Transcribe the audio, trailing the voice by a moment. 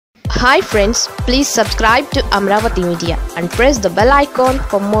Hi friends, please subscribe to Amaravathi Media and press the bell icon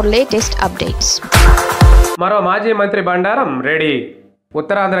for more latest updates. మరో మాజీ మంత్రి బండారం ready.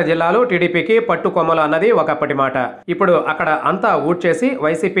 Uttarandhra జిల్లాలో టీడీపీకి పట్టుకొమ్మలు అన్నది ఒకప్పటి మాట. ఇప్పుడు అక్కడ అంతా ఊడ్చేసి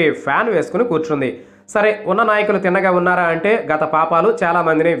వైసీపీ ఫ్యాన్ వేసుకుని కూర్చుంది. సరే, ఉన్న నాయకులు తిన్నగా ఉన్నారా అంటే గత పాపాలు చాలా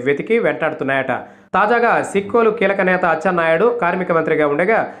మందిని వెతికి వెంటాడుతున్నాయట. తాజాగా సిక్కోలు కీలక నేత అచ్చెన్నాయుడు కార్మిక మంత్రిగా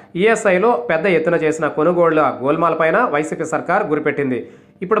ఉండగా ఈఎస్ఐలో పెద్ద ఎత్తున చేసిన కొనుగోళ్ల గోల్మాల్ పైన వైసీపీ సర్కార్ గురిపెట్టింది.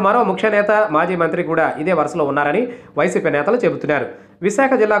 ఇప్పుడు మరో ముఖ్య నేత మాజీ మంత్రి కూడా ఇదే వరుసలో ఉన్నారని వైసీపీ నేతలు చెబుతున్నారు.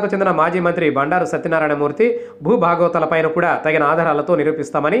 విశాఖ జిల్లాకు చెందిన మాజీ మంత్రి బండారు సత్యనారాయణ మూర్తి భూభాగవతాలపైన కూడా తగిన ఆధారాలతో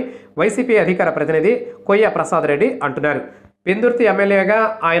నిరూపిస్తామని వైసీపీ అధికార ప్రతినిధి కొయ్య ప్రసాద్ రెడ్డి అంటున్నారు. పెందుర్తి ఎమ్మెల్యేగా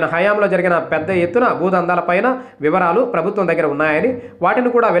ఆయన హయాంలో జరిగిన పెద్ద ఎత్తున భూదందాలపైన వివరాలు ప్రభుత్వం దగ్గర ఉన్నాయని, వాటిని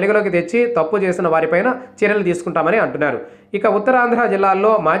కూడా వెలుగులోకి తెచ్చి తప్పు చేసిన వారిపైన చర్యలు తీసుకుంటామని అంటున్నారు. ఇక ఉత్తరాంధ్ర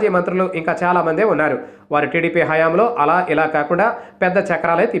జిల్లాల్లో మాజీ మంత్రులు ఇంకా చాలా మందే ఉన్నారు. వారు టీడీపీ హయాంలో అలా ఇలా కాకుండా పెద్ద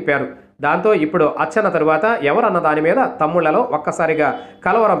చక్రాలే తిప్పారు. దాంతో ఇప్పుడు అచ్చన్న తరువాత ఎవరన్న దాని మీద తమ్ముళ్లలో ఒక్కసారిగా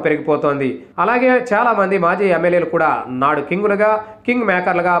కలవరం పెరిగిపోతోంది. అలాగే చాలా మంది మాజీ ఎమ్మెల్యేలు కూడా నాడు కింగ్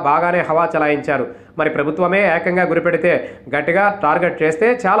మేకర్లుగా బాగానే హవా చలాయించారు. మరి ప్రభుత్వమే ఏకంగా గురిపెడితే, గట్టిగా టార్గెట్ చేస్తే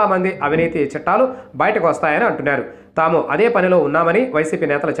చాలా మంది అవినీతి చట్టాలు బయటకు వస్తాయని అంటున్నారు. తాము అదే పనిలో ఉన్నామని వైసీపీ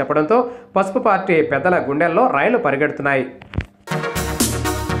నేతలు చెప్పడంతో పసుపు పార్టీ పెద్దల గుండెల్లో రైళ్లు పరిగెడుతున్నాయి.